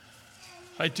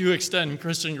I do extend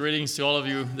Christian greetings to all of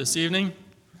you this evening.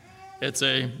 It's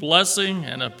a blessing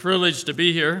and a privilege to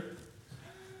be here.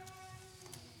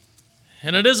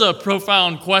 And it is a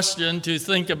profound question to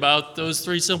think about those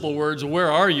three simple words, where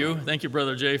are you? Thank you,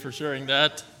 Brother Jay, for sharing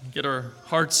that. Get our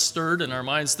hearts stirred and our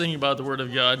minds thinking about the Word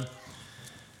of God.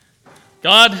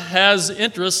 God has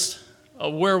interest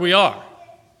of where we are,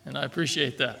 and I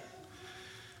appreciate that.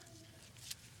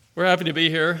 We're happy to be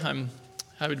here. I'm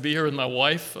happy to be here with my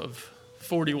wife of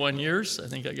 41 years. I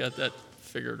think I got that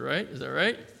figured right. Is that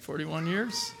right? 41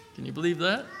 years? Can you believe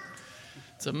that?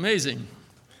 It's amazing.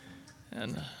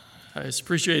 And I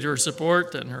appreciate her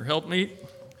support and her helpmeet.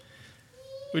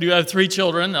 We do have 3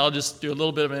 children. I'll just do a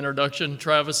little bit of an introduction.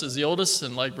 Travis is the oldest,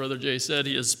 and like Brother Jay said,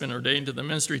 he has been ordained to the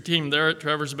ministry team there at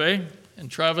Traverse Bay.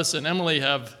 And Travis and Emily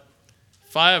have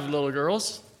 5 little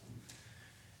girls.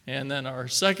 And then our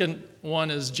second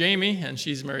one is Jamie, and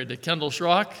she's married to Kendall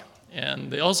Schrock.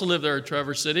 And they also live there at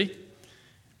Traverse City.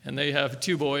 And they have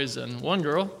 2 boys and 1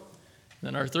 girl.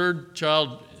 Then our third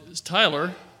child is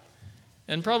Tyler.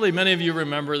 And probably many of you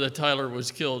remember that Tyler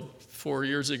was killed 4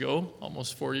 years ago,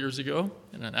 almost 4 years ago,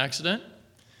 in an accident.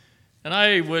 And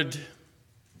I would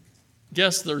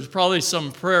guess there's probably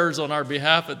some prayers on our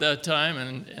behalf at that time.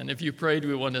 And if you prayed,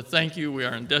 we want to thank you. We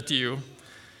are in debt to you.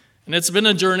 And it's been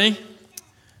a journey.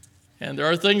 And there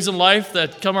are things in life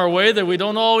that come our way that we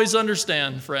don't always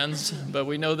understand, friends. But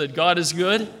we know that God is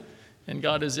good and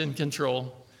God is in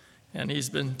control. And He's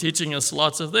been teaching us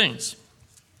lots of things.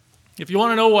 If you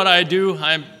want to know what I do,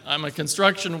 I'm a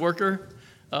construction worker.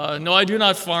 No, I do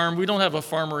not farm. We don't have a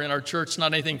farmer in our church,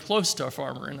 not anything close to a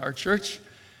farmer in our church.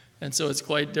 And so it's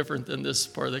quite different than this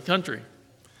part of the country.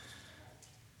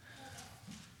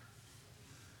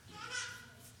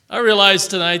 I realize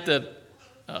tonight that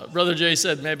Brother Jay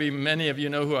said maybe many of you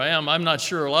know who I am. I'm not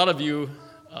sure. A lot of you,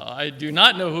 I do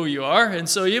not know who you are. And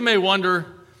so you may wonder,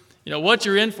 what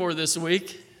you're in for this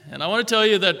week. And I want to tell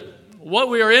you that what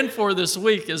we are in for this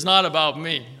week is not about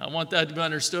me. I want that to be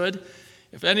understood.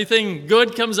 If anything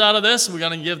good comes out of this, we're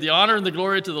going to give the honor and the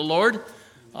glory to the Lord.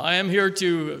 I am here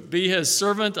to be His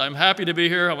servant. I'm happy to be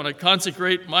here. I want to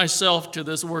consecrate myself to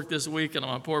this work this week, and I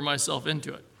want to pour myself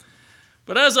into it.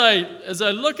 But as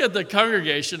I look at the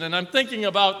congregation, and I'm thinking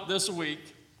about this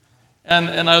week, and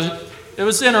it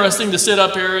was interesting to sit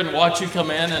up here and watch you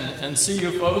come in and see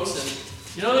you folks.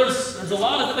 And there's a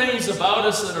lot of things about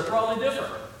us that are probably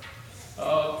different.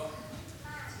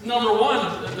 Number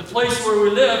one, the place where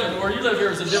we live and where you live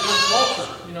here is a different culture.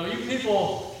 You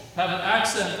people have an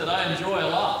accent that I enjoy a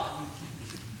lot.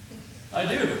 I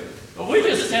do. But we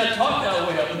just can't talk that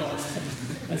way up north.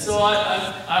 And so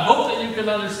I hope that you can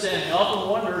understand. I often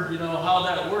wondered, how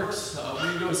that works.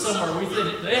 When you go somewhere, we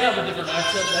think they have a different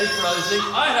accent. They probably think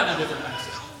I have a different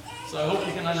accent. So I hope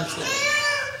you can understand.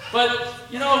 But,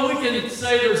 we can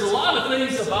say there's a lot of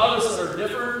things about us that are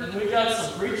different. And we got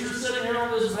some preachers sitting here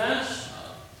on this bench.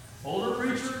 Older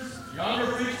preachers,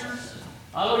 younger preachers.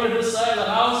 I look at this side of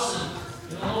the house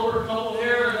and an older couple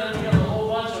here. And then we got a whole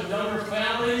bunch of younger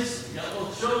families. We got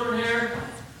little children here.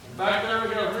 Back there,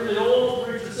 we got a really old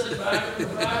preacher sitting back in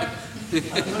the back.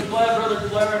 I'm glad Brother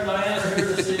Blair and Diane are here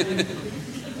this evening.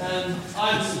 And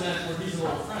I'm Cement, where he's an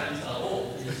old friend. He's not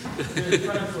old. He's been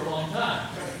friends for a long time.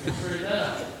 Figured that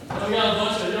out. And we got a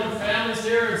bunch of young families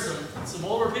here and some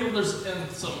older people.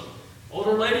 And some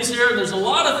older ladies here. And there's a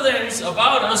lot of things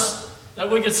about us that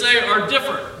we could say are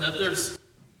different. That there's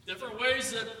different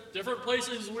ways that different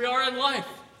places we are in life.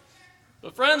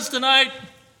 But friends, tonight,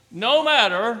 no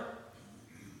matter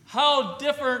how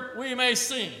different we may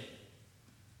seem,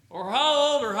 or how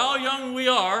old or how young we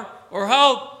are, or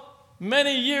how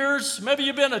many years, maybe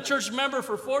you've been a church member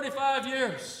for 45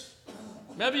 years.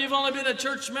 Maybe you've only been a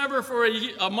church member for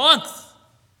a month.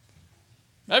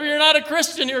 Maybe you're not a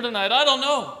Christian here tonight. I don't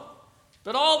know.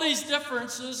 But all these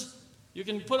differences, you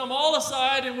can put them all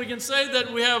aside, and we can say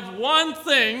that we have one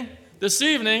thing this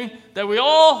evening that we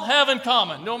all have in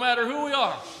common, no matter who we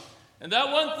are. And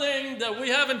that one thing that we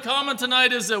have in common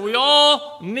tonight is that we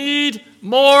all need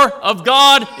more of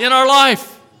God in our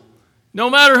life, no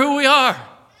matter who we are.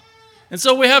 And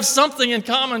so we have something in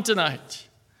common tonight.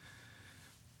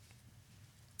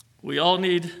 We all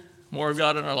need more of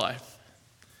God in our life.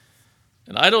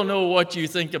 And I don't know what you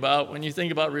think about when you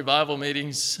think about revival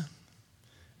meetings.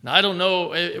 And I don't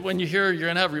know, when you hear you're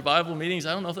going to have revival meetings,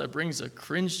 I don't know if that brings a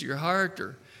cringe to your heart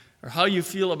or how you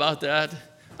feel about that.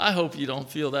 I hope you don't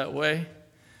feel that way.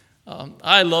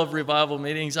 I love revival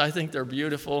meetings. I think they're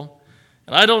beautiful.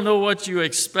 And I don't know what you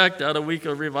expect out of a week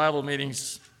of revival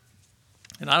meetings.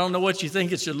 And I don't know what you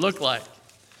think it should look like.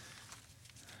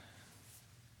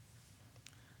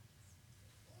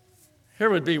 Here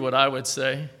would be what I would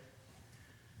say.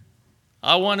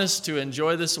 I want us to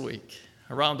enjoy this week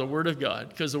around the Word of God,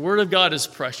 because the Word of God is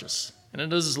precious, and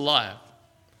it is alive,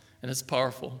 and it's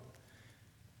powerful.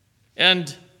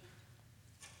 And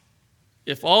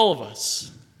if all of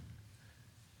us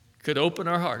could open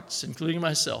our hearts, including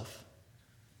myself,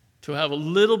 to have a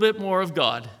little bit more of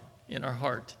God in our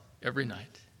heart every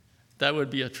night, that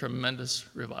would be a tremendous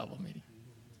revival meeting.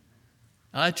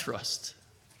 I trust.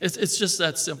 It's just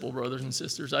that simple, brothers and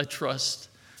sisters. I trust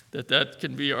that that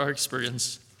can be our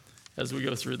experience as we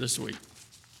go through this week.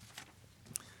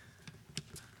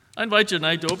 I invite you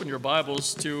tonight to open your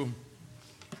Bibles to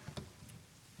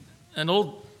an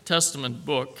Old Testament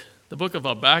book, the book of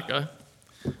Habakkuk.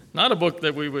 Not a book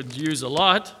that we would use a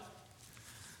lot,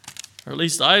 or at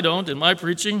least I don't in my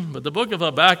preaching, but the book of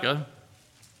Habakkuk.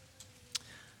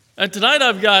 And tonight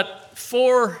I've got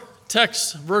 4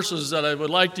 text verses that I would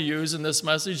like to use in this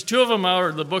message. 2 of them out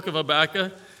of the book of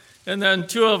Habakkuk, and then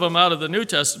 2 of them out of the New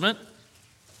Testament.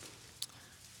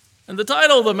 And the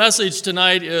title of the message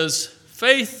tonight is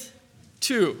Faith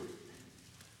 2,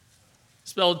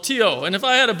 spelled T-O. And if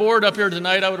I had a board up here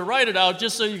tonight, I would write it out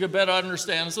just so you could better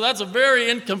understand. So that's a very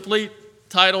incomplete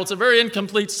title. It's a very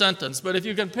incomplete sentence. But if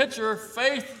you can picture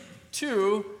Faith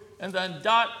 2 and then ...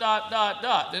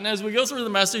 And as we go through the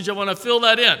message, I want to fill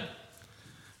that in.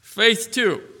 Faith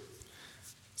 2.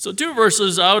 So 2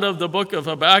 verses out of the book of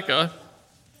Habakkuk,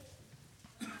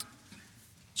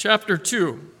 chapter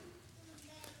 2.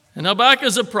 And Habakkuk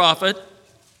is a prophet.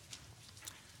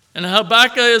 And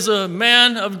Habakkuk is a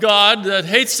man of God that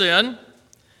hates sin.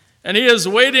 And he is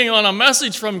waiting on a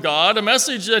message from God, a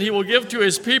message that he will give to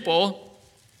his people.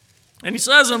 And he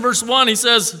says in verse 1,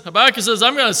 Habakkuk says,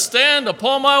 I'm going to stand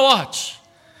upon my watch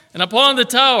and upon the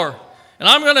tower. And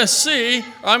I'm going to see, or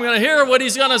I'm going to hear what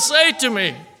he's going to say to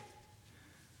me.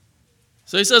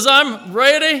 So he says, I'm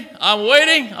ready, I'm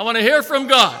waiting, I want to hear from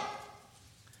God.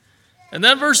 And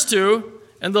then verse 2,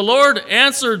 and the Lord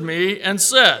answered me and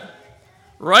said,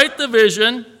 write the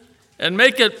vision and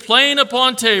make it plain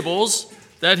upon tables,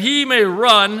 that he may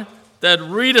run that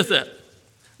readeth it.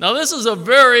 Now this is a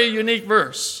very unique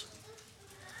verse.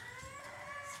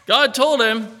 God told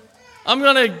him, I'm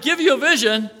going to give you a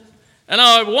vision, and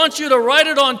I want you to write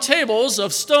it on tables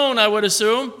of stone, I would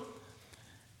assume.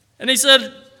 And he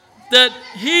said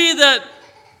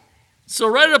so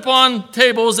write it upon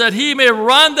tables that he may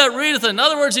run that readeth it. In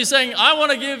other words, he's saying, I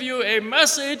want to give you a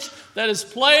message that is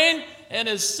plain and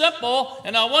is simple,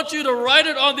 and I want you to write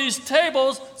it on these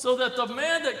tables so that the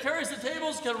man that carries the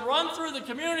tables can run through the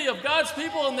community of God's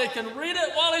people and they can read it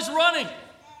while he's running.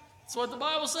 That's what the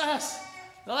Bible says.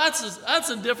 Now that's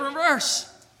a different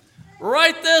verse.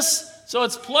 Write this so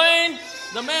it's plain,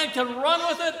 the man can run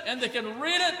with it, and they can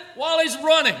read it while he's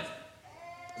running.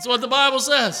 That's what the Bible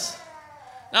says.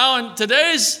 Now, in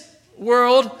today's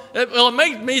world, it will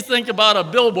make me think about a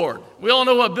billboard. We all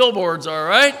know what billboards are,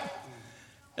 right?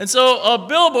 And so a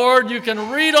billboard you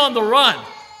can read on the run.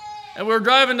 And we were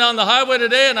driving down the highway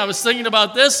today, and I was thinking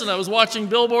about this, and I was watching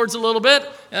billboards a little bit,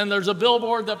 and there's a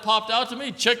billboard that popped out to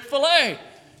me, Chick-fil-A.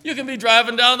 You can be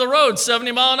driving down the road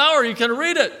 70 miles an hour. You can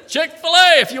read it.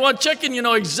 Chick-fil-A. If you want chicken, you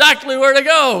know exactly where to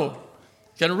go.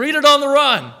 You can read it on the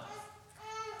run.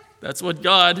 That's what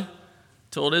God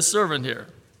told his servant here.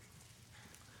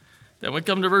 Then we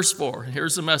come to verse 4.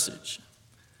 Here's the message.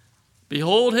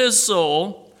 Behold, his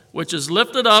soul, which is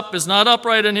lifted up, is not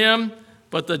upright in him,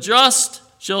 but the just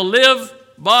shall live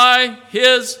by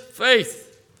his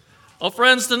faith. Oh,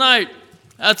 friends, tonight,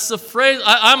 that's the phrase.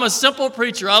 I'm a simple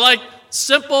preacher. I like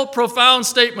simple, profound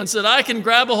statements that I can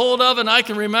grab a hold of and I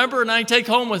can remember and I can take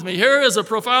home with me. Here is a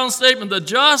profound statement. The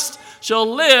just shall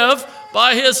live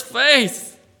by his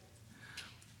faith.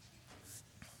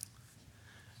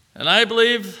 And I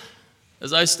believe,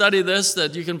 as I study this,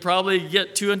 that you can probably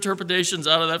get 2 interpretations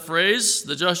out of that phrase,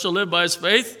 the just shall live by his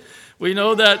faith. We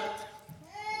know that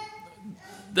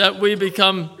we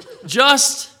become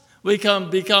just, we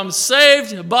become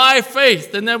saved by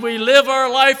faith, and then we live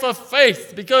our life of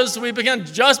faith because we become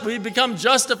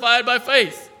justified by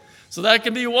faith. So that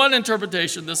can be one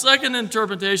interpretation. The second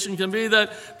interpretation can be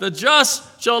that the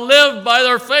just shall live by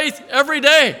their faith every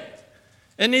day.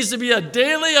 It needs to be a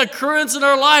daily occurrence in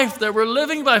our life that we're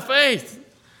living by faith.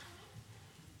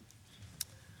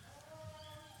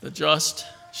 The just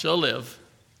shall live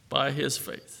by his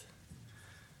faith.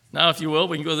 Now, if you will,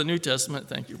 we can go to the New Testament.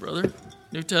 Thank you, brother.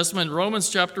 New Testament, Romans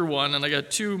chapter 1, and I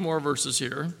got 2 more verses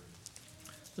here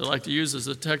that I like to use as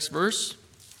a text verses.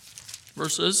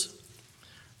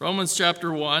 Romans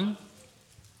chapter 1.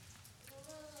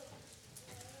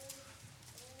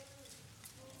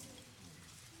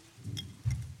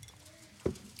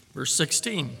 Verse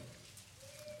 16.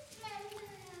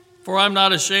 For I'm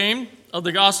not ashamed of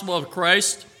the gospel of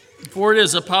Christ, for it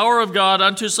is the power of God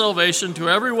unto salvation to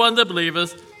everyone that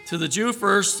believeth, to the Jew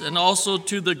first, and also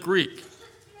to the Greek.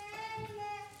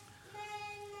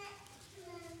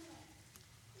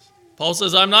 Paul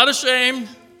says, I'm not ashamed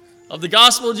of the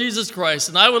gospel of Jesus Christ.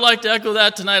 And I would like to echo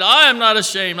that tonight. I am not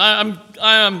ashamed.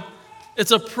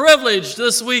 It's a privilege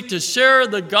this week to share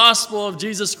the gospel of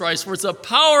Jesus Christ, for it's the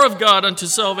power of God unto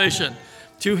salvation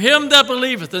to him that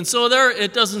believeth. And so there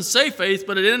it doesn't say faith,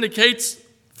 but it indicates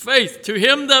faith. To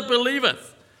him that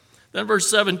believeth. Then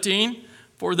verse 17,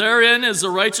 for therein is the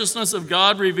righteousness of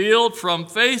God revealed from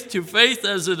faith to faith,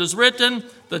 as it is written,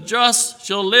 the just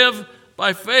shall live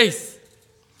by faith.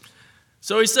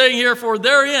 So he's saying here, for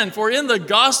in the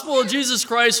gospel of Jesus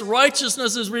Christ,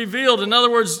 righteousness is revealed. In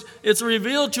other words, it's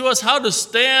revealed to us how to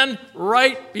stand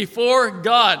right before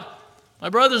God. My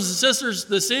brothers and sisters,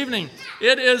 this evening,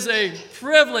 it is a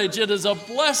privilege, it is a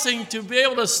blessing to be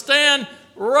able to stand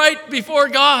right before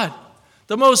God.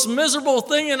 The most miserable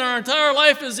thing in our entire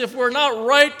life is if we're not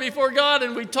right before God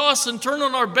and we toss and turn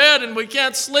on our bed and we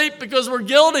can't sleep because we're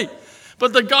guilty.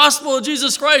 But the gospel of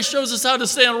Jesus Christ shows us how to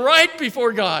stand right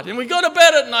before God. And we go to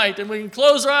bed at night and we can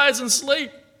close our eyes and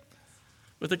sleep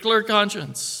with a clear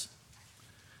conscience.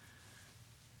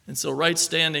 And so right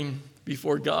standing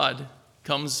before God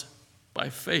comes by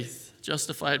faith,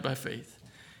 justified by faith.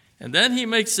 And then he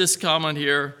makes this comment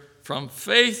here, from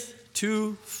faith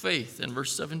to faith, in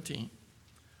verse 17.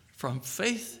 From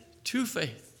faith to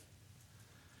faith.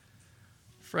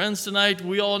 Friends, tonight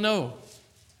we all know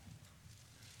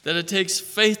that it takes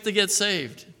faith to get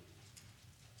saved.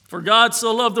 For God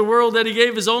so loved the world that he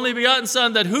gave his only begotten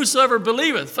Son, that whosoever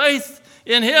believeth, faith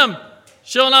in him,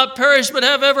 shall not perish but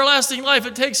have everlasting life.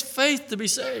 It takes faith to be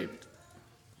saved.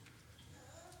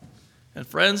 And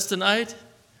friends, tonight,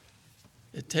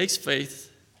 it takes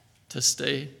faith to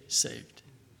stay saved.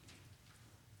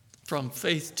 From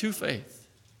faith to faith.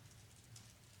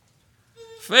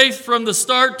 Faith from the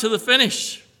start to the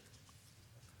finish.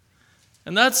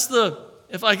 And that's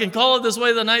if I can call it this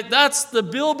way tonight, that's the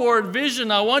billboard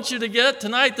vision I want you to get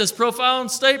tonight, this profound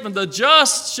statement. The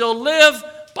just shall live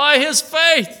by his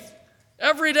faith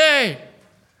every day.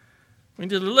 We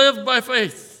need to live by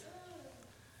faith.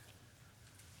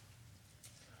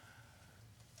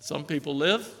 Some people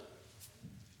live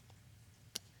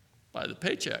by the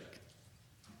paycheck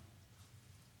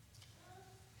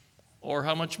or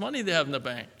how much money they have in the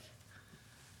bank.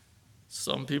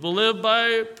 Some people live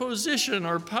by position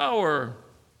or power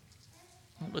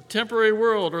of a temporary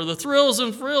world, or the thrills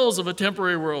and frills of a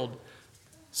temporary world.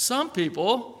 Some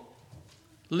people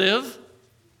live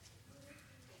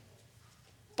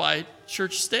by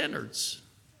church standards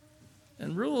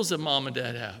and rules that mom and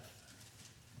dad have.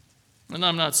 And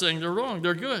I'm not saying they're wrong,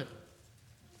 they're good.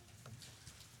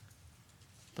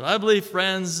 But I believe,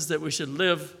 friends, that we should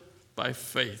live by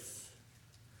faith.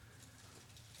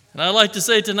 And I'd like to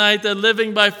say tonight that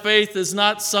living by faith is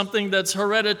not something that's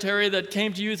hereditary, that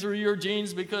came to you through your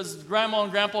genes because grandma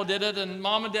and grandpa did it and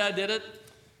mom and dad did it.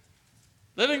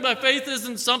 Living by faith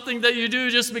isn't something that you do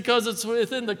just because it's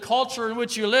within the culture in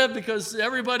which you live, because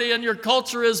everybody in your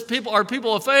culture are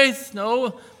people of faith.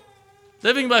 No.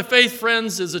 Living by faith,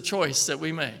 friends, is a choice that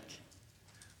we make.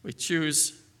 We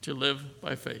choose to live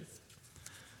by faith.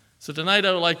 So tonight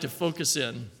I would like to focus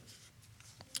in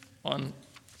on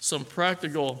some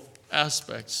practical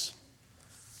aspects.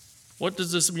 What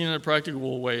does this mean in a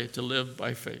practical way to live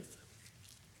by faith?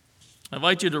 I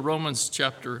invite you to Romans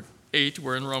chapter 8.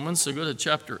 We're in Romans, so go to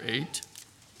chapter 8.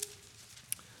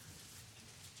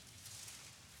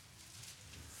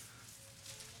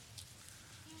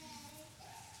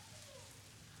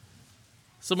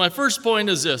 So my first point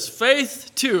is this: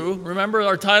 faith to, remember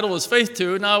our title was faith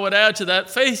to, now I would add to that,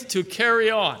 faith to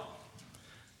carry on.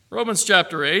 Romans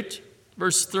chapter 8.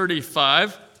 Verse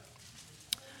 35,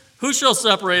 who shall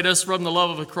separate us from the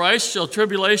love of Christ? Shall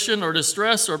tribulation or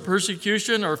distress or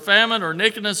persecution or famine or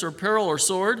nakedness or peril or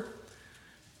sword?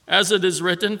 As it is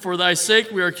written, for thy sake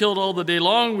we are killed all the day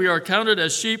long, we are counted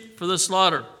as sheep for the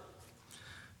slaughter.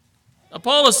 Now,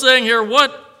 Paul is saying here,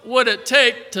 what would it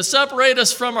take to separate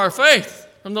us from our faith,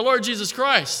 from the Lord Jesus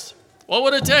Christ? What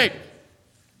would it take?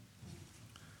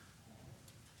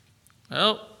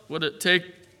 Well, would it take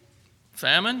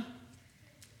famine?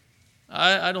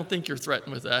 I don't think you're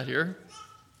threatened with that here.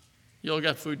 You all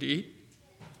got food to eat.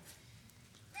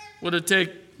 Would it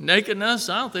take nakedness?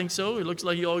 I don't think so. It looks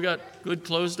like you all got good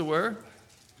clothes to wear.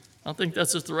 I don't think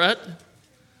that's a threat.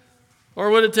 Or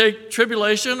would it take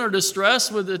tribulation or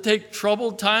distress? Would it take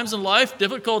troubled times in life,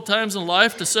 difficult times in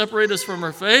life to separate us from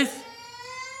our faith?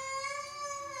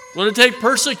 Would it take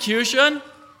persecution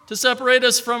to separate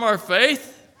us from our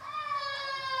faith?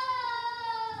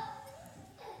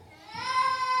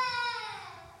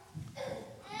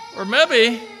 Or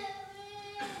maybe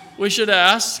we should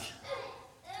ask,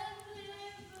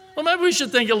 well, maybe we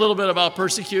should think a little bit about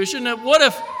persecution. What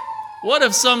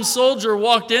if some soldier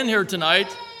walked in here tonight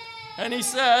and he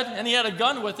had a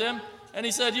gun with him, and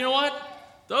he said, you know what?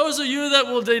 Those of you that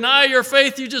will deny your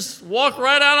faith, you just walk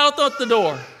right out the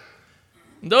door.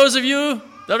 And those of you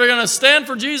that are going to stand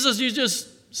for Jesus, you just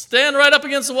stand right up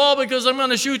against the wall because I'm going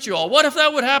to shoot you all. What if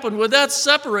that would happen? Would that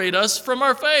separate us from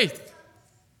our faith?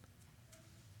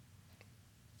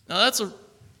 Now, that's a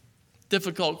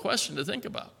difficult question to think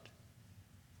about.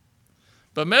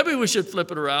 But maybe we should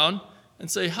flip it around and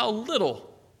say, how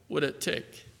little would it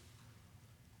take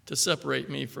to separate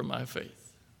me from my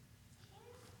faith?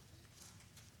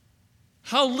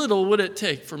 How little would it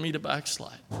take for me to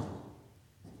backslide?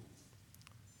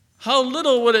 How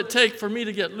little would it take for me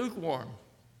to get lukewarm?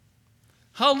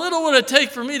 How little would it take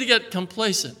for me to get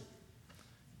complacent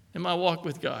in my walk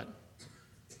with God?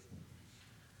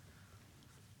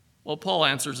 Well, Paul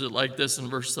answers it like this in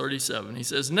verse 37. He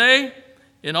says, nay,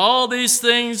 in all these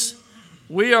things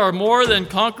we are more than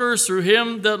conquerors through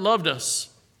him that loved us.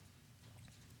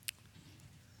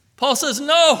 Paul says,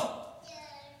 no.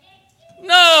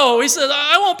 He says,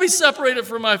 I won't be separated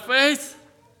from my faith.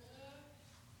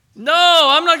 No,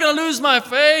 I'm not going to lose my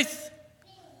faith.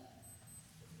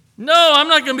 No, I'm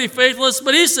not going to be faithless.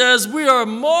 But he says, we are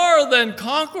more than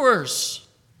conquerors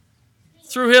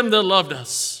through him that loved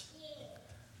us.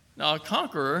 Now, a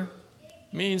conqueror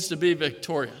means to be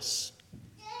victorious.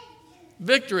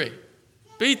 Victory.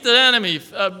 Beat the enemy.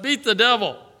 Beat the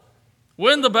devil.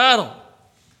 Win the battle.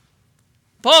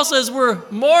 Paul says we're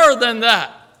more than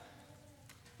that.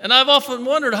 And I've often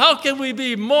wondered, how can we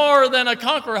be more than a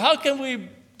conqueror? How can we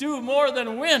do more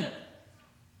than win?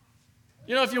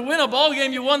 You know, if you win a ball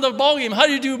game, you won the ball game. How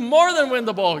do you do more than win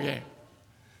the ball game?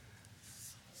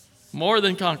 More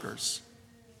than conquerors.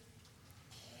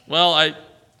 Well, I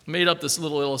made up this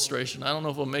little illustration. I don't know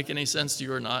if it'll make any sense to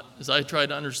you or not as I try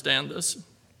to understand this.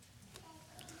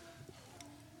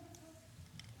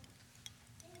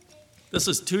 This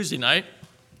is Tuesday night.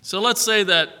 So let's say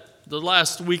that the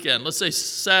last weekend, let's say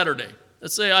Saturday,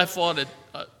 let's say I fought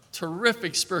a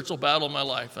terrific spiritual battle in my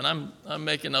life, and I'm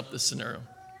making up this scenario.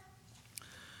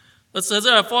 Let's say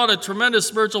I fought a tremendous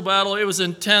spiritual battle. It was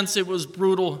intense, it was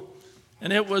brutal,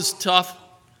 and it was tough.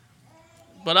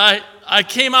 But I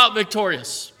came out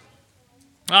victorious.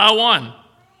 I won.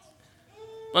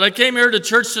 But I came here to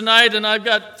church tonight, and I've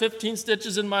got 15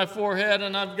 stitches in my forehead,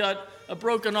 and I've got a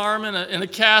broken arm and a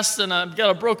cast, and I've got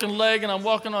a broken leg, and I'm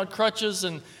walking on crutches,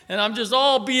 and I'm just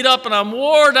all beat up, and I'm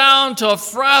wore down to a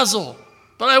frazzle.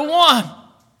 But I won.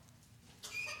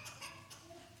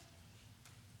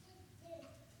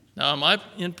 Now, am I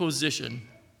in position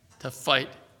to fight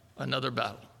another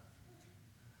battle?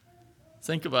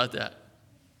 Think about that.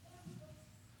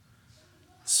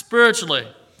 Spiritually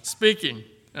speaking,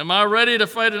 am I ready to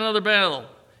fight another battle?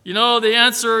 You know, the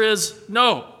answer is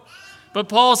no. But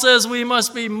Paul says we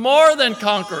must be more than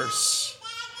conquerors.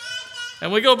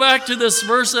 And we go back to this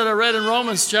verse that I read in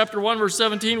Romans chapter 1, verse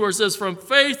 17, where it says, from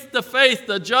faith to faith,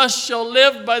 the just shall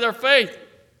live by their faith.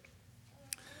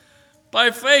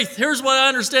 By faith, here's what I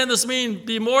understand this means,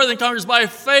 be more than conquerors. By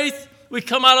faith, we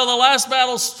come out of the last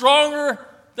battle stronger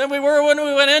than we were when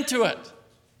we went into it.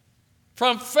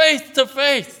 From faith to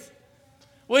faith.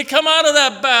 We come out of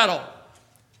that battle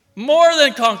more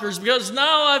than conquerors, because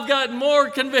now I've got more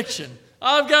conviction.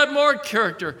 I've got more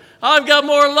character. I've got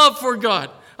more love for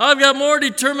God. I've got more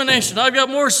determination. I've got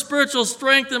more spiritual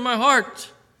strength in my heart.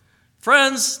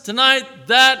 Friends, tonight,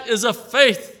 that is a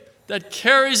faith that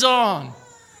carries on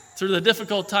through the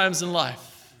difficult times in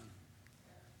life.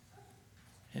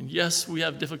 And yes, we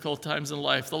have difficult times in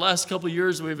life. The last couple of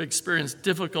years, we've experienced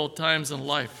difficult times in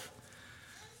life.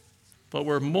 But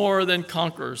we're more than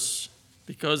conquerors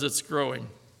because it's growing.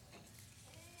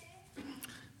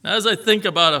 Now, as I think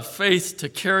about a faith to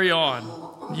carry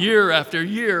on year after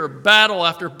year, battle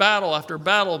after battle after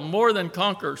battle, more than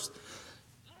conquerors,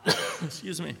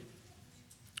 excuse me.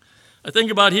 I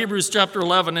think about Hebrews chapter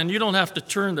 11, and you don't have to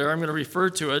turn there. I'm going to refer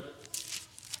to it.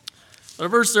 But a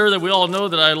verse there that we all know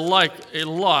that I like a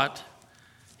lot.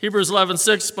 Hebrews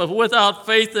 11:6, but without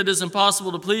faith it is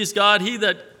impossible to please God. He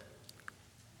that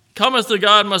cometh to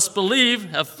God must believe,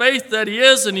 have faith that he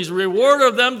is, and he's a rewarder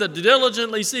of them that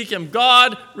diligently seek him.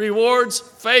 God rewards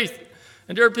faith.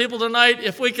 And dear people, tonight,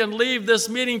 if we can leave this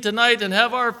meeting tonight and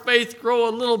have our faith grow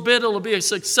a little bit, it'll be a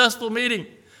successful meeting.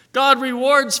 God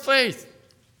rewards faith.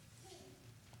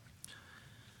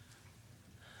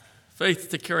 Faith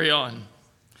to carry on.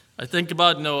 I think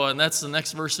about Noah, and that's the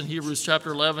next verse in Hebrews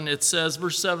chapter 11. It says,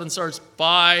 verse 7 starts,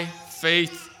 by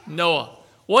faith Noah.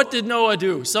 What did Noah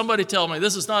do? Somebody tell me.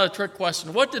 This is not a trick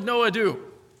question. What did Noah do?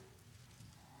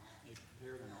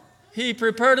 He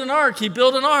prepared an ark. He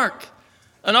built an ark.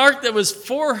 An ark that was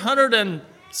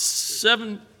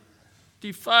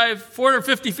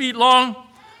 450 feet long,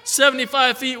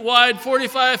 75 feet wide,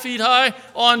 45 feet high,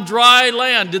 on dry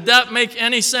land. Did that make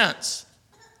any sense?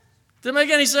 Did it make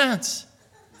any sense?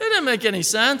 It didn't make any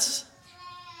sense.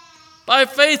 By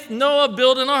faith, Noah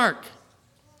built an ark.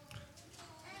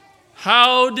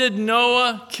 How did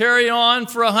Noah carry on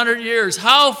for 100 years?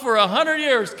 How for 100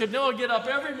 years could Noah get up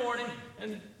every morning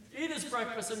and eat his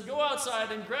breakfast and go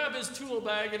outside and grab his tool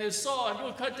bag and his saw and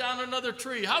go cut down another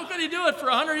tree? How could he do it for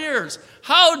 100 years?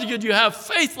 How could you have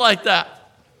faith like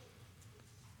that?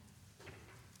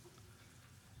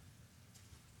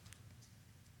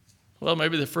 Well,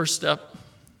 maybe the first step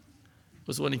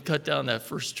was when he cut down that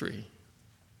first tree.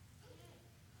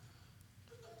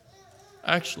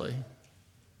 Actually,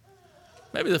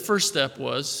 maybe the first step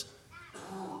was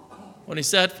when he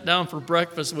sat down for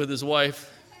breakfast with his wife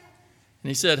and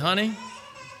he said, honey,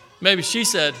 maybe she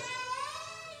said,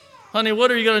 honey,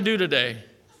 what are you going to do today?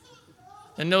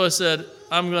 And Noah said,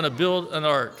 I'm going to build an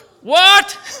ark.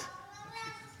 What?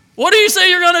 What do you say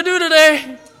you're going to do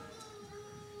today?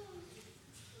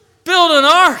 Build an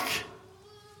ark.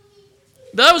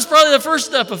 That was probably the first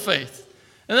step of faith.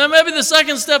 And then maybe the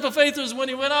second step of faith was when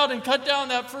he went out and cut down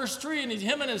that first tree, and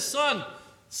him and his sons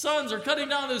are cutting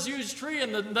down this huge tree,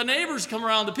 and the neighbors come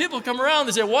around, the people come around,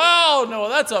 they say, wow, Noah,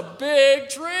 that's a big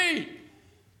tree.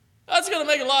 That's going to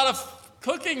make a lot of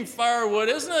cooking firewood,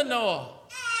 isn't it, Noah?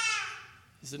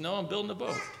 He said, no, I'm building a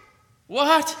boat.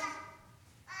 What?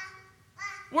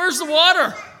 Where's the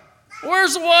water?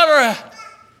 Where's the water at?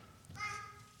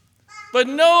 But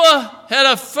Noah had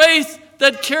a faith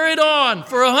that carried on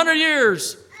for 100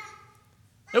 years.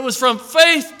 It was from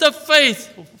faith to faith.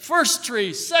 First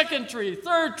tree, second tree,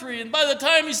 third tree. And by the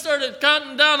time he started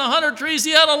counting down 100 trees,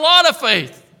 he had a lot of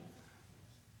faith.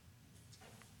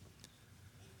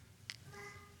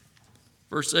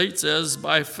 Verse 8 says,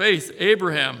 by faith,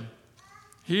 Abraham,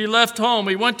 he left home.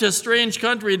 He went to a strange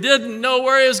country. He didn't know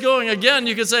where he was going. Again,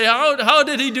 you could say, how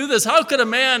did he do this? How could a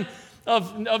man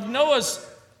of Noah's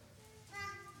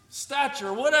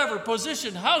stature, whatever,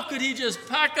 position, how could he just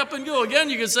pack up and go? Again,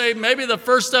 you could say maybe the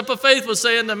first step of faith was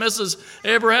saying to Mrs.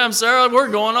 Abraham, Sarah, we're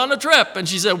going on a trip. And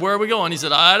she said, where are we going? He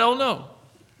said, I don't know.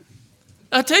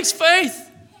 That takes faith.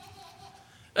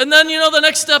 And then, the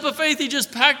next step of faith, he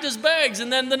just packed his bags.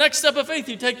 And then the next step of faith,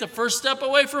 you take the first step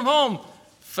away from home.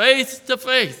 Faith to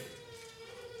faith.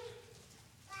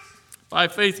 By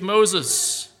faith,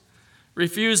 Moses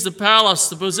refused the palace,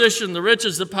 the position, the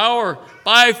riches, the power.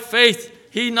 By faith,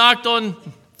 he knocked on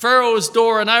Pharaoh's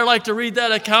door, and I like to read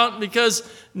that account because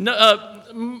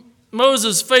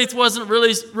Moses' faith wasn't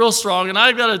really real strong, and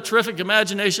I've got a terrific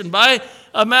imagination. But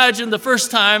I imagine the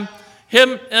first time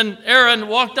him and Aaron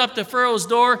walked up to Pharaoh's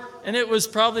door, and it was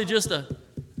probably just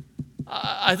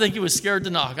I think he was scared to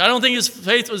knock. I don't think his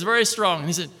faith was very strong.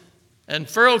 He said, and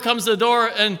Pharaoh comes to the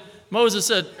door, and Moses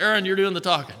said, Aaron, you're doing the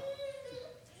talking.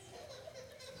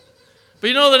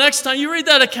 But the next time you read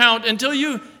that account, until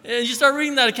you start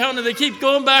reading that account, and they keep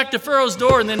going back to Pharaoh's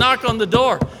door, and they knock on the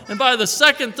door. And by the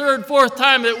second, third, fourth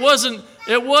time, it wasn't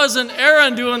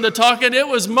Aaron doing the talking, it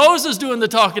was Moses doing the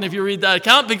talking, if you read that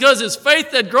account, because his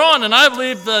faith had grown. And I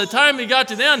believe by the time he got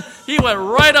to the end, he went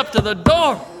right up to the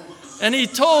door, and he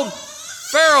told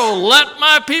Pharaoh, let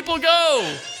my people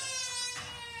go.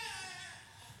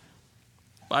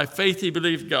 By faith, he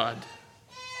believed God.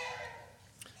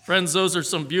 Friends, those are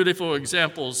some beautiful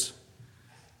examples,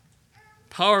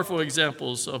 powerful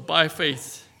examples of by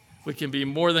faith we can be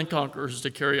more than conquerors to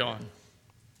carry on.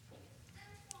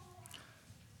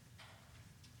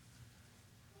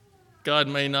 God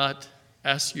may not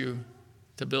ask you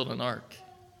to build an ark.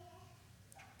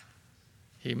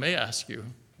 He may ask you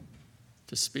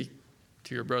to speak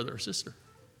to your brother or sister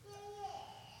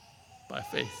by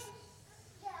faith.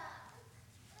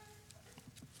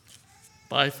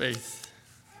 By faith.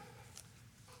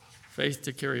 Faith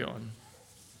to carry on.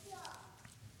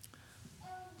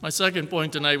 My second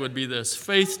point tonight would be this: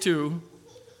 faith to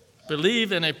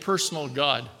believe in a personal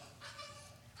God.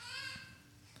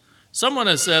 Someone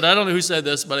has said, I don't know who said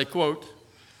this, but I quote,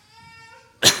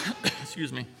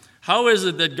 excuse me, how is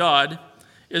it that God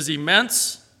is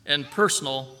immense and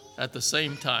personal at the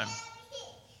same time?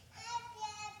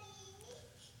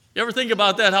 You ever think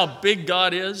about that, how big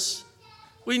God is?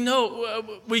 We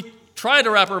know, we try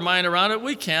to wrap our mind around it.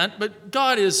 We can't, but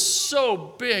God is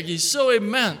so big. He's so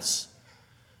immense.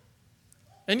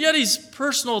 And yet he's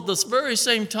personal at this very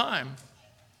same time.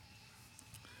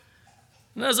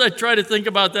 And as I try to think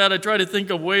about that, I try to think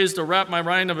of ways to wrap my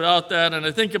mind about that, and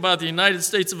I think about the United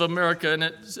States of America, and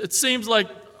it seems like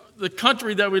the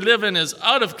country that we live in is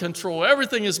out of control.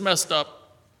 Everything is messed up.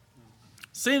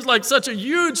 Seems like such a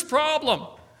huge problem.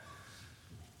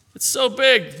 It's so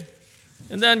big.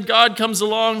 And then God comes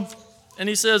along and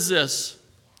he says this.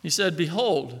 He said,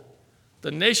 "Behold,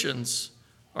 the nations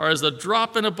are as a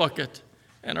drop in a bucket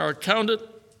and are counted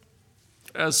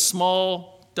as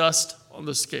small dust on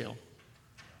the scale."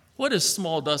 What is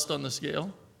small dust on the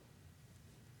scale?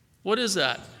 What is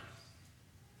that?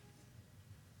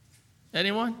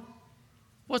 Anyone?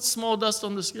 What's small dust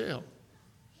on the scale?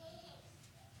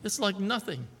 It's like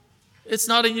nothing. It's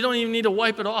not, you don't even need to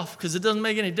wipe it off because it doesn't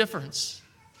make any difference.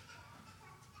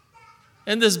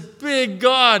 And this big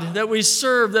God that we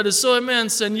serve that is so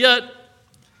immense, and yet,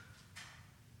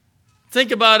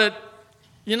 think about it,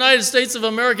 the United States of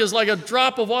America is like a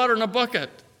drop of water in a bucket.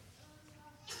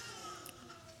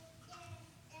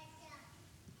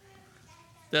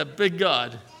 That big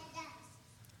God,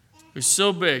 who's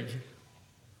so big,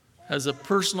 has a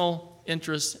personal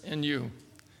interest in you.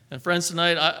 And friends,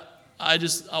 tonight,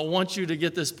 I want you to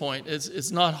get this point.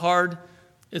 It's not hard.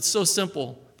 It's so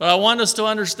simple. But I want us to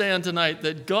understand tonight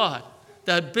that God,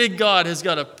 that big God, has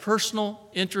got a personal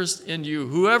interest in you,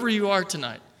 whoever you are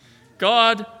tonight.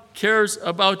 God cares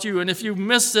about you. And if you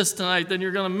miss this tonight, then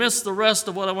you're going to miss the rest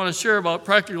of what I want to share about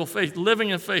practical faith, living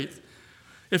in faith.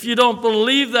 If you don't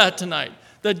believe that tonight,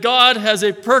 that God has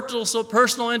a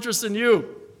personal interest in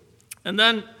you, and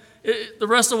then the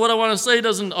rest of what I want to say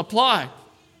doesn't apply.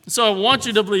 So I want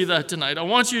you to believe that tonight. I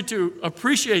want you to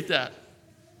appreciate that.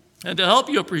 And to help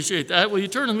you appreciate that, will you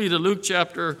turn with me to Luke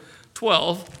chapter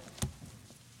 12.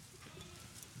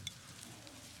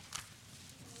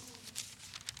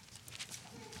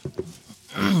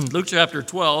 Luke chapter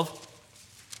 12,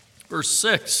 verse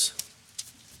 6.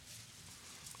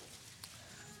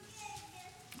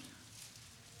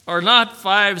 Are not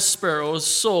 5 sparrows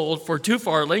sold for 2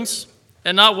 farthings,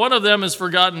 and not one of them is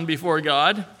forgotten before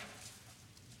God?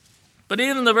 But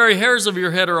even the very hairs of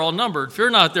your head are all numbered.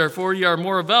 Fear not, therefore, ye are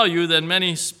more of value than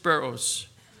many sparrows.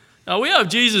 Now, we have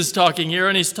Jesus talking here,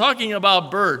 and he's talking about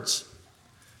birds.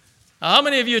 Now, how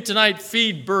many of you tonight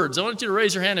feed birds? I want you to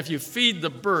raise your hand if you feed the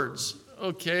birds.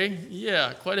 Okay,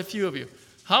 yeah, quite a few of you.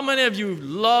 How many of you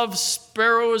love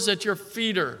sparrows at your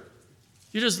feeder?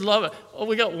 You just love it. Oh,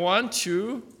 we got 1,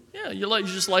 2. Yeah, you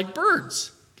just like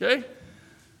birds, okay?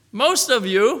 Most of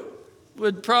you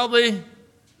would probably,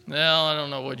 well, I don't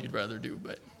know what you'd rather do,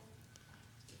 but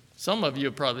some of you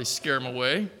would probably scare them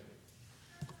away.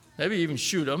 Maybe even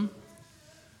shoot them.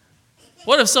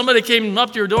 What if somebody came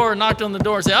up to your door and knocked on the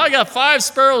door and said, "I got 5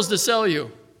 sparrows to sell you"?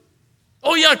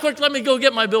 "Oh, yeah, quick, let me go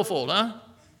get my billfold," huh?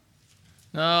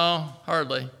 No,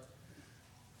 hardly.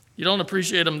 You don't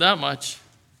appreciate them that much.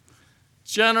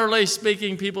 Generally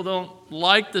speaking, people don't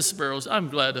like the sparrows. I'm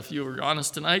glad if you were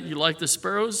honest tonight, you like the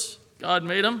sparrows. God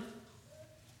made them.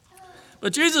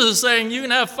 But Jesus is saying you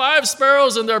can have 5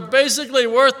 sparrows and they're basically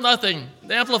worth nothing.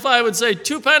 The Amplified would say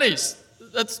 2 pennies.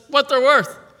 That's what they're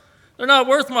worth. They're not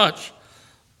worth much.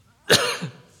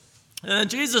 And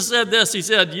Jesus said this. He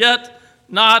said, "Yet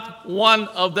not one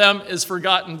of them is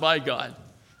forgotten by God."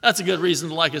 That's a good reason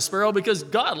to like a sparrow, because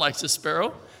God likes a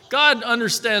sparrow. God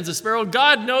understands a sparrow.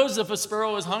 God knows if a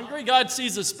sparrow is hungry. God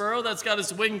sees a sparrow that's got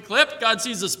his wing clipped. God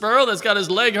sees a sparrow that's got his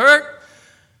leg hurt.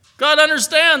 God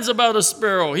understands about a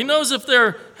sparrow. He knows if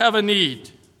they have a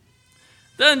need.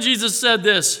 Then Jesus said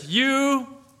this, "You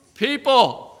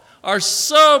people are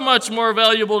so much more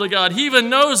valuable to God. He even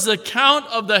knows the count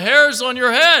of the hairs on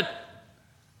your head."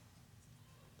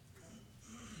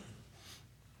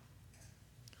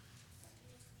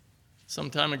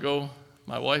 Some time ago,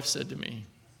 my wife said to me,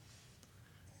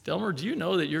 "Delmer, do you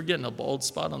know that you're getting a bald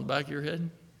spot on the back of your head?"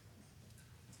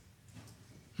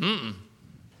 I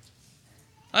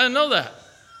didn't know that.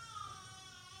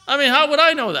 I mean, how would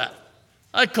I know that?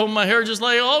 I comb my hair just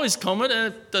like I always comb it,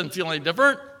 and it doesn't feel any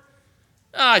different.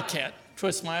 I can't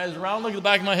twist my eyes around, look at the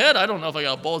back of my head. I don't know if I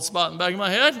got a bald spot in the back of my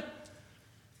head.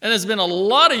 And it's been a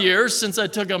lot of years since I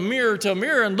took a mirror to a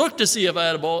mirror and looked to see if I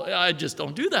had a bald. I just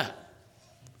don't do that.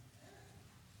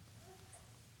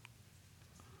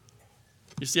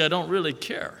 You see, I don't really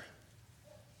care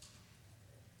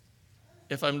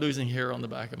if I'm losing hair on the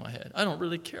back of my head. I don't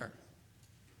really care.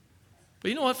 But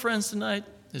you know what, friends, tonight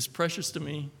is precious to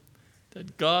me,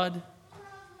 that God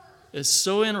is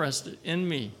so interested in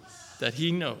me that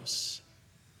he knows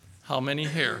how many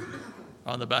hair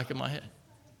are on the back of my head.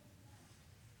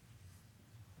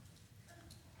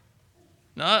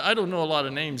 Now, I don't know a lot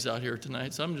of names out here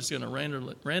tonight, so I'm just going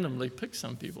to randomly pick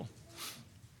some people.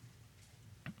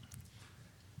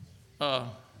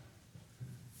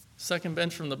 second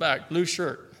bench from the back, blue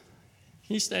shirt.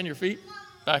 Can you stand your feet?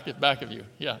 Back of you.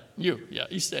 Yeah, you. Yeah,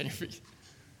 you stand your feet.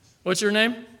 What's your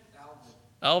name?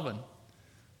 Alvin.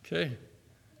 Okay.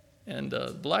 And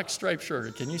black striped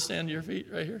shirt. Can you stand to your feet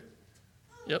right here?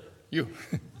 Yep, you.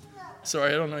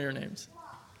 Sorry, I don't know your names.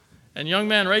 And young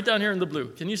man right down here in the blue.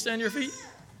 Can you stand to your feet?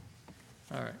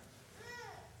 All right.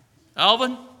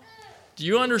 Alvin, do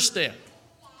you understand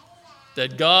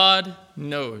that God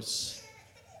knows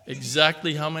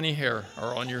exactly how many hair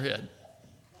are on your head?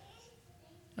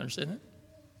 Understand that?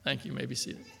 Thank you. You may be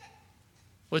seated.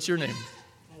 What's your name?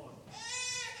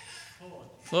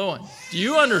 Lowen. Do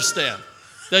you understand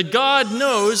that God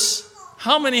knows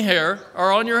how many hair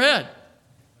are on your head?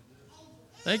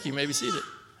 Thank you. You may be seated.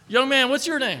 Young man, what's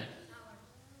your name?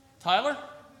 Tyler?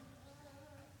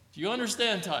 Do you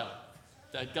understand, Tyler,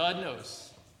 that God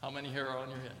knows how many hair are on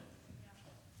your head?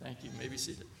 Thank you. You may be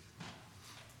seated.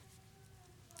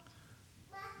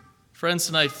 Friends,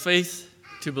 tonight, faith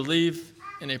to believe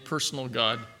in a personal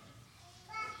God.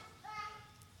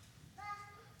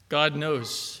 God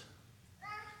knows.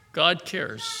 God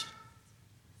cares.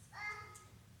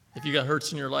 If you got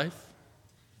hurts in your life,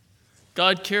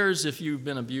 God cares if you've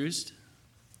been abused.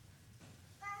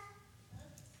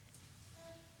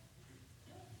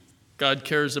 God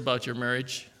cares about your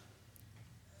marriage.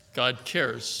 God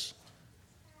cares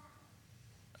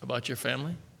about your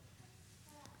family.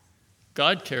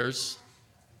 God cares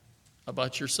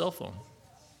about your cell phone.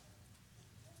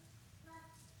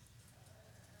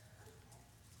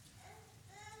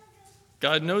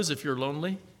 God knows if you're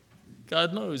lonely.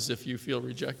 God knows if you feel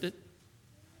rejected.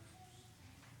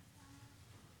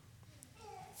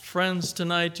 Friends,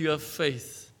 tonight you have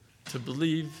faith to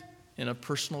believe in a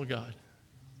personal God.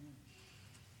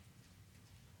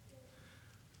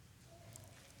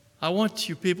 I want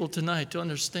you people tonight to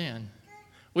understand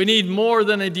we need more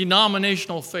than a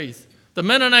denominational faith. The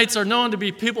Mennonites are known to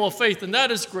be people of faith, and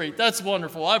that is great. That's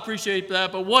wonderful. I appreciate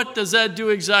that. But what does that do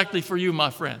exactly for you, my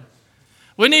friend?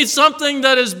 We need something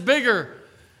that is bigger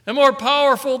and more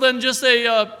powerful than just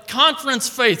a conference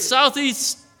faith,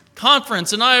 Southeast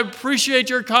Conference. And I appreciate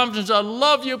your conference. I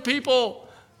love you people.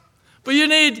 But you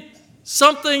need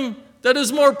something that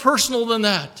is more personal than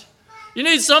that. You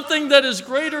need something that is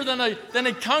greater than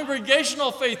a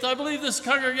congregational faith. I believe this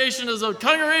congregation is a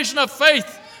congregation of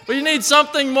faith, but you need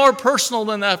something more personal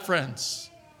than that, friends.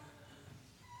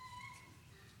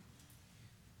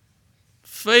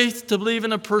 Faith to believe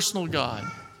in a personal God.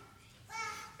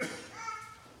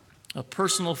 A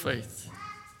personal faith.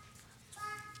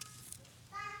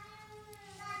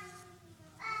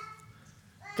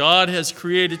 God has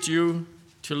created you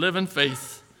to live in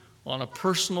faith on a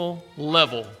personal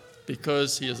level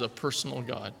because He is a personal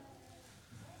God.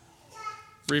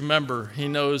 Remember, He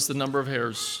knows the number of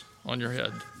hairs on your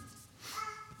head.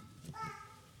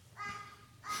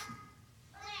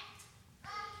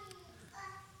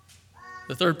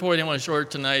 The third point I want to share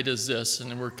tonight is this,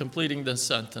 and we're completing this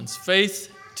sentence.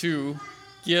 Faith to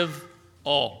give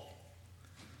all.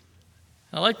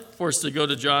 I'd like for us to go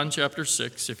to John chapter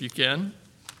 6, if you can.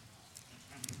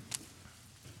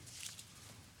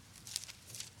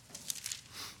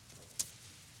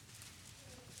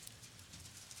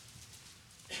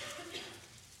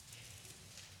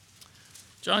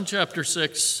 John chapter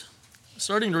 6,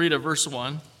 starting to read at verse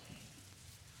 1.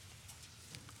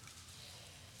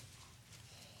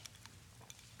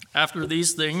 After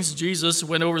these things, Jesus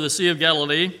went over the Sea of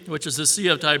Galilee, which is the Sea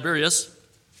of Tiberias.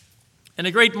 And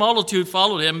a great multitude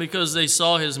followed him because they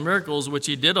saw his miracles which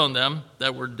he did on them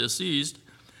that were diseased.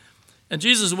 And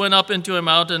Jesus went up into a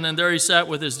mountain, and there he sat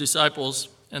with his disciples.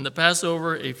 And the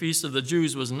Passover, a feast of the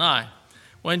Jews, was nigh.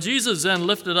 When Jesus then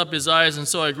lifted up his eyes and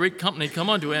saw a great company come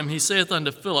unto him, he saith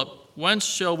unto Philip, Whence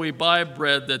shall we buy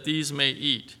bread that these may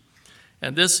eat?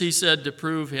 And this he said to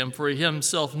prove him, for he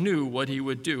himself knew what he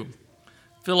would do.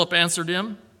 Philip answered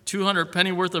him, 200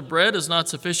 pennyworth of bread is not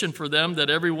sufficient for them,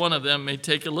 that every one of them may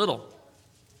take a little.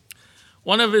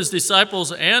 One of his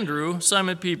disciples, Andrew,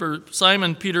 Simon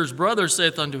Peter's brother,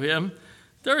 saith unto him,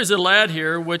 There is a lad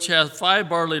here which hath 5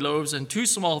 barley loaves and 2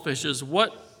 small fishes.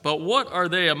 But what are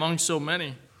they among so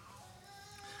many?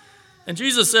 And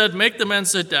Jesus said, Make the men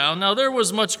sit down. Now there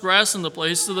was much grass in the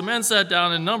place, so the men sat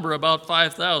down in number about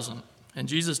 5,000. And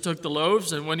Jesus took the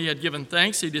loaves, and when he had given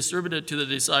thanks, he distributed to the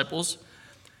disciples,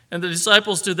 and the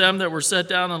disciples to them that were set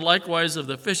down, and likewise of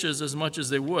the fishes as much as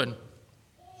they would.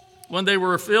 When they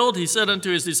were filled, he said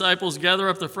unto his disciples, Gather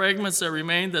up the fragments that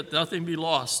remain, that nothing be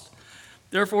lost.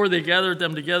 Therefore they gathered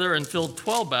them together and filled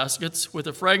 12 baskets with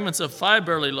the fragments of 5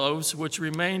 barley loaves, which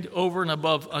remained over and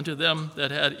above unto them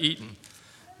that had eaten.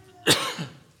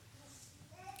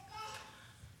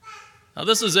 Now,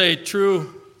 this is a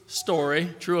true story,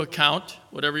 true account,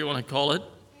 whatever you want to call it.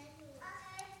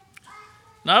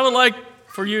 Now, I would like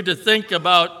for you to think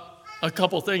about a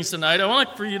couple things tonight. I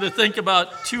want for you to think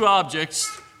about two objects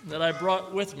that I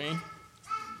brought with me.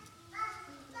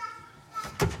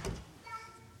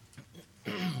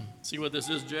 See what this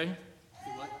is, Jay?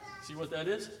 See what that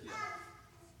is? Yeah.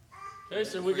 Okay,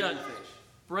 so we got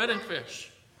bread and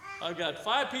fish. I've got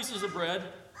 5 pieces of bread,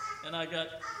 and I got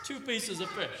 2 pieces of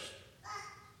fish.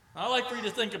 I'd like for you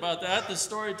to think about that. The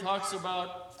story talks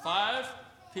about 5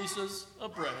 pieces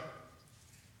of bread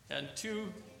and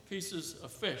 2 pieces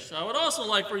of fish. I would also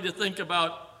like for you to think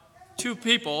about 2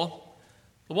 people.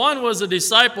 The one was a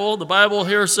disciple. The Bible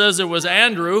here says it was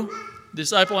Andrew,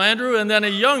 disciple Andrew, and then a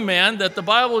young man that the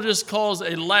Bible just calls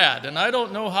a lad. And I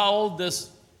don't know how old this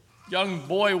young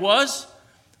boy was,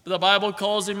 but the Bible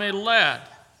calls him a lad.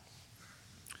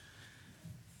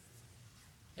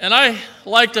 And I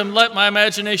like to let my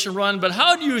imagination run, but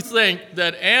how do you think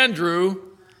that Andrew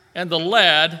and the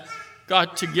lad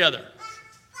got together?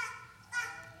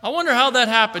 I wonder how that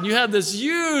happened. You had this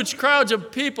huge crowd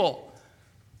of people,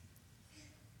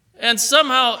 and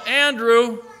somehow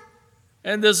Andrew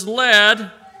and this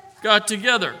lad got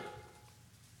together.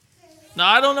 Now,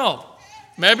 I don't know.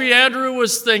 Maybe Andrew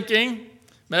was thinking,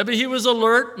 maybe he was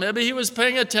alert, maybe he was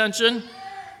paying attention,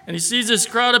 and he sees this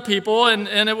crowd of people, and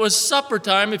it was supper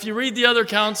time. If you read the other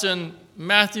accounts in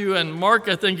Matthew and Mark,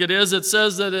 I think it is, it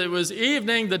says that it was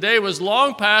evening, the day was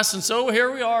long past, and so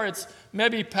here we are, it's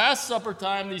maybe past supper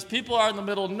time. These people are in the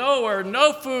middle of nowhere,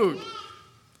 no food.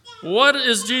 What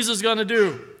is Jesus going to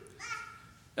do?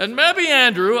 And maybe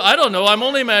Andrew, I don't know, I'm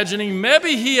only imagining,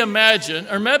 maybe he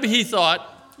thought,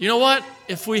 you know what,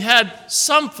 if we had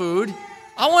some food,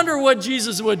 I wonder what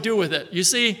Jesus would do with it. You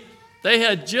see, they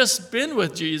had just been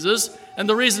with Jesus, and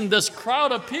the reason this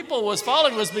crowd of people was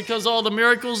following was because all the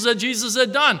miracles that Jesus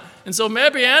had done. And so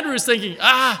maybe Andrew is thinking,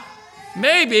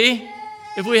 maybe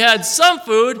if we had some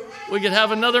food, we could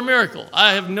have another miracle.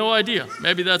 I have no idea.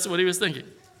 Maybe that's what he was thinking.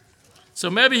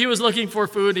 So maybe he was looking for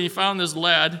food, and he found this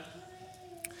lad,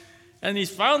 and he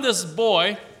found this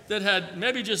boy that had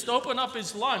maybe just opened up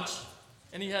his lunch,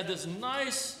 and he had this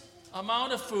nice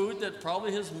amount of food that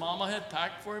probably his mama had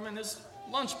packed for him in his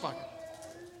lunch bucket.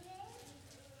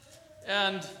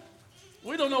 And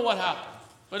we don't know what happened.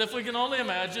 But if we can only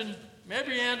imagine,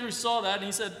 maybe Andrew saw that and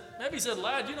he said,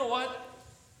 lad, you know what?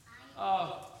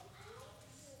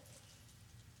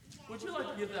 Would you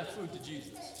like to give that food to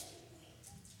Jesus?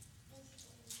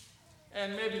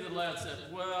 And maybe the lad said,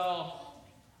 well,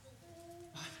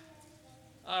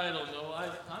 I don't know.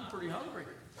 I'm pretty hungry.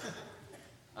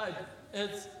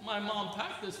 My mom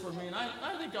packed this for me, and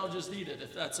I think I'll just eat it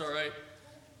if that's all right.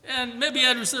 And maybe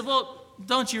Andrew said, well,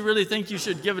 don't you really think you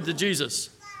should give it to Jesus?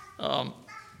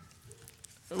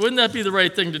 Wouldn't that be the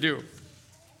right thing to do?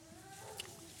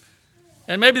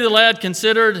 And maybe the lad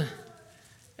considered,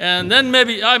 and then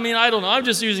maybe, I don't know, I'm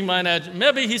just using my imagination.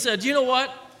 Maybe he said, you know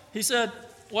what? He said,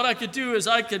 what I could do is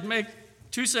I could make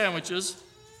 2 sandwiches.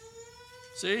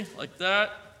 See, like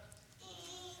that.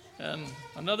 And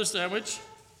another sandwich.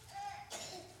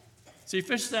 See,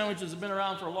 fish sandwiches have been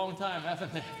around for a long time,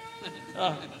 haven't they?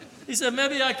 He said,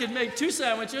 maybe I could make 2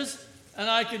 sandwiches, and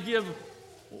I could give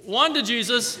 1 to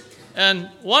Jesus and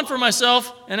 1 for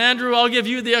myself, and Andrew, I'll give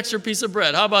you the extra piece of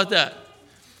bread. How about that?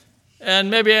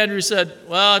 And maybe Andrew said,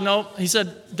 well, no. He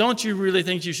said, don't you really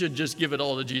think you should just give it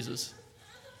all to Jesus?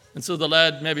 And so the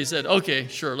lad maybe said, okay,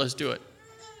 sure, let's do it.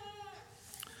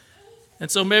 And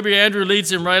so maybe Andrew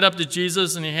leads him right up to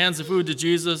Jesus, and he hands the food to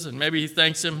Jesus, and maybe he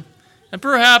thanks him. And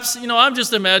perhaps, I'm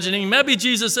just imagining, maybe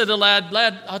Jesus said to lad,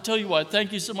 I'll tell you what,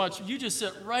 thank you so much. You just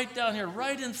sit right down here,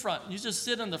 right in front. You just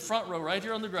sit in the front row right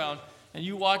here on the ground, and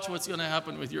you watch what's going to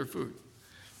happen with your food.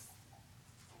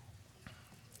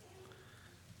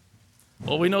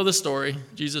 Well, we know the story.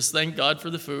 Jesus thanked God for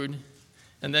the food,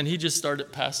 and then he just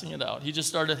started passing it out. He just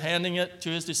started handing it to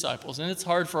his disciples. And it's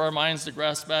hard for our minds to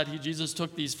grasp that. Jesus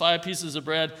took these 5 pieces of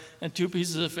bread and 2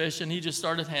 pieces of fish, and he just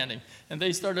started handing. And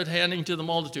they started handing to the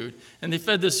multitude. And they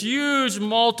fed this huge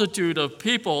multitude of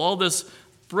people, all this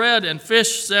bread and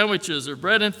fish sandwiches, or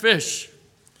bread and fish.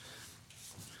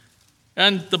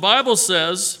 And the Bible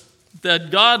says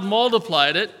that God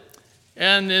multiplied it.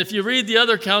 And if you read the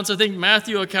other accounts, I think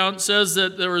Matthew account says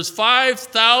that there was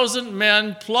 5,000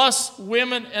 men plus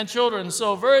women and children.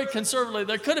 So very conservatively,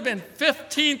 there could have been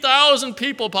 15,000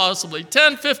 people possibly,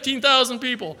 15,000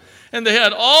 people. And they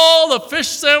had all the fish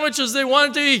sandwiches they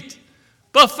wanted to eat,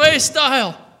 buffet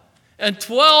style, and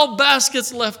 12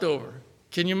 baskets left over.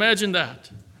 Can you imagine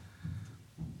that?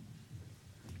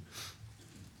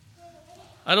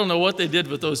 I don't know what they did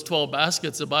with those 12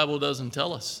 baskets. The Bible doesn't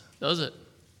tell us. does it?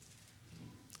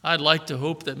 I'd like to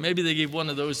hope that maybe they gave one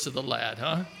of those to the lad,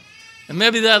 huh? And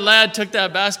maybe that lad took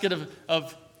that basket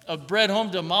of bread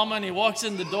home to Mama, and he walks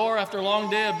in the door after a long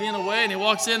day of being away, and he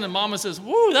walks in, and Mama says,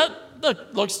 "Woo,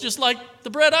 that looks just like the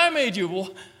bread I made you.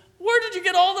 Well, where did you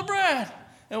get all the bread?"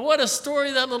 And what a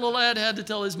story that little lad had to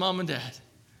tell his mom and dad.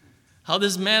 How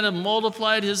this man had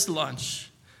multiplied his lunch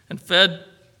and fed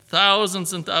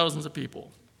thousands and thousands of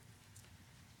people.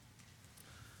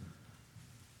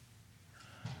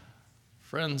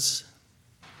 Friends,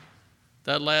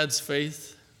 that lad's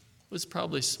faith was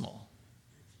probably small.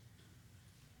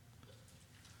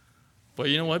 But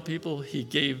you know what, people? He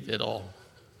gave it all.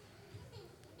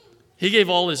 He gave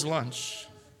all his lunch.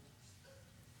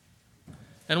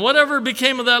 And whatever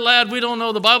became of that lad, we don't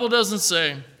know. The Bible doesn't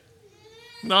say.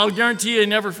 I'll guarantee you he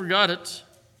never forgot it.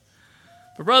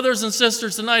 But brothers and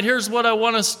sisters, tonight, here's what I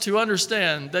want us to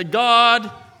understand. That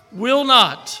God will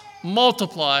not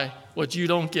multiply what you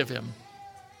don't give him.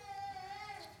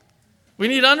 We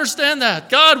need to understand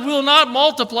that. God will not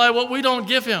multiply what we don't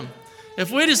give him. If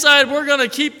we decide we're going to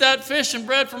keep that fish and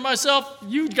bread for myself,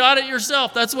 you got it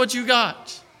yourself. That's what you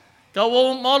got. God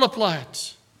won't multiply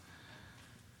it.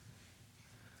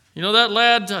 You know, that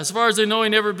lad, as far as I know, he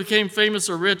never became famous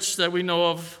or rich that we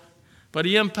know of, but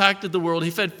he impacted the world.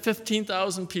 He fed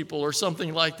 15,000 people or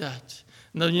something like that.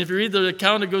 And then if you read the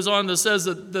account, it goes on that says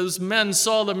that those men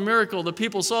saw the miracle. The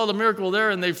people saw the miracle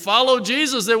there, and they followed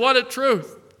Jesus. They wanted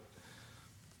truth.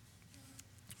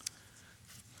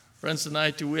 Friends,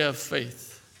 tonight, do we have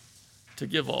faith to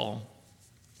give all?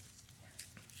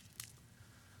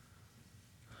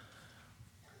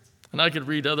 And I could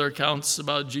read other accounts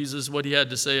about Jesus, what he had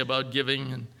to say about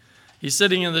giving. And he's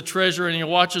sitting in the treasury, and he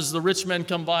watches the rich men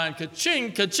come by, and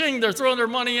ka-ching, ka-ching, they're throwing their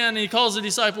money in. And he calls the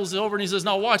disciples over, and he says,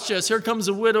 "Now watch this. Here comes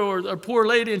a widow or a poor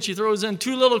lady, and she throws in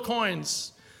 2 little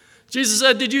coins." Jesus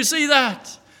said, "Did you see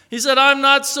that?" He said, "I'm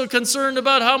not so concerned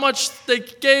about how much they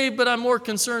gave, but I'm more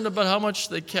concerned about how much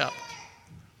they kept."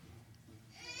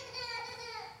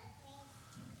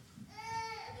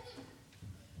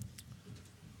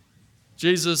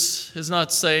 Jesus is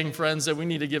not saying, friends, that we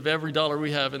need to give every dollar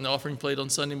we have in the offering plate on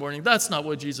Sunday morning. That's not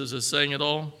what Jesus is saying at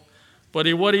all. But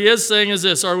what he is saying is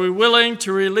this: are we willing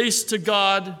to release to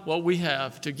God what we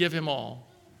have, to give him all,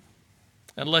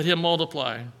 and let him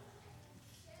multiply?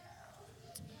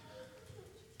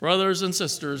 Brothers and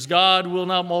sisters, God will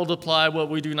not multiply what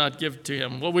we do not give to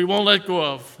him, what we won't let go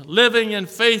of. Living in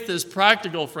faith is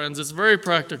practical, friends. It's very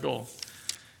practical.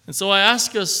 And so I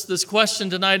ask us this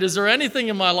question tonight: is there anything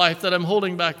in my life that I'm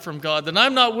holding back from God, that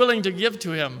I'm not willing to give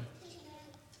to him?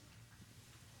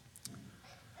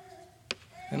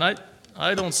 And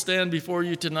I don't stand before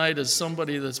you tonight as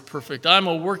somebody that's perfect. I'm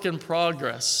a work in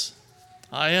progress.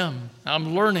 I am.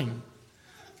 I'm learning.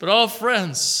 But all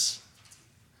friends,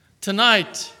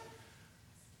 tonight,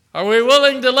 are we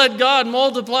willing to let God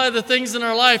multiply the things in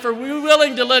our life? Are we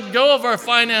willing to let go of our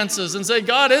finances and say,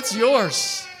 "God, it's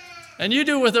yours, and you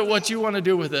do with it what you want to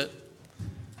do with it"?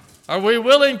 Are we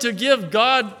willing to give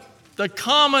God the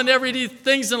common everyday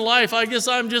things in life? I guess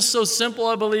I'm just so simple,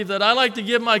 I believe, that I like to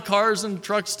give my cars and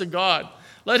trucks to God.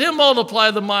 Let him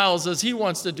multiply the miles as he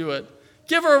wants to do it.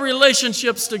 Give our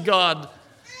relationships to God.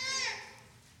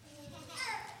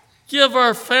 Give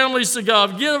our families to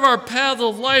God. Give our path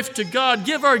of life to God.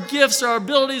 Give our gifts, our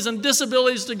abilities and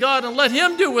disabilities to God, and let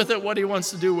him do with it what he wants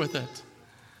to do with it.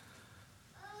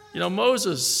 You know,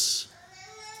 Moses,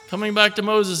 coming back to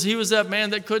Moses, he was that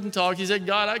man that couldn't talk. He said,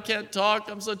 "God, I can't talk.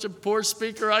 I'm such a poor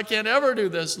speaker. I can't ever do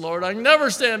this, Lord. I can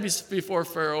never stand before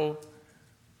Pharaoh."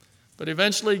 But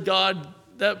eventually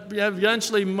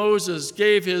Moses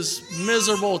gave his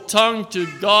miserable tongue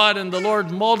to God, and the Lord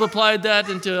multiplied that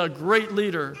into a great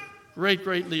leader,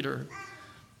 great leader.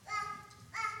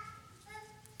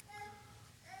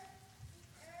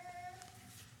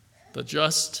 The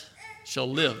just shall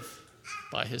live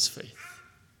by his faith.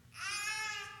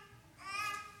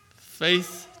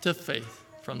 Faith to faith,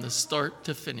 from the start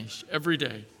to finish, every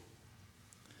day.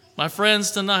 My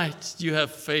friends, tonight, you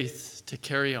have faith to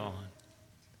carry on.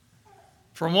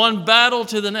 From one battle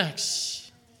to the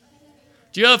next.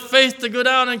 Do you have faith to go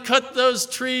down and cut those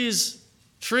trees,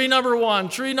 tree number 1,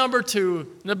 tree number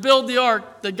 2, and to build the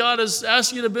ark that God has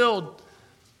asked you to build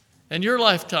in your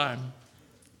lifetime?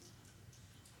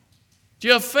 Do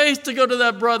you have faith to go to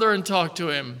that brother and talk to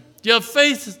him? Do you have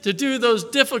faith to do those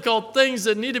difficult things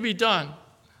that need to be done?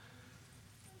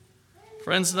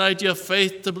 Friends, tonight, do you have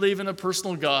faith to believe in a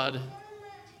personal God?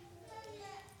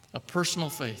 A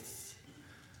personal faith.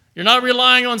 You're not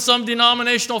relying on some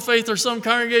denominational faith or some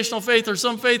congregational faith or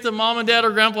some faith that mom and dad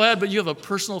or grandpa had, but you have a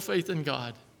personal faith in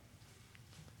God.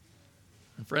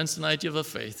 And friends, tonight you have a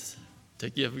faith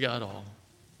to give God all.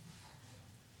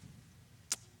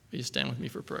 Will you stand with me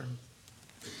for prayer?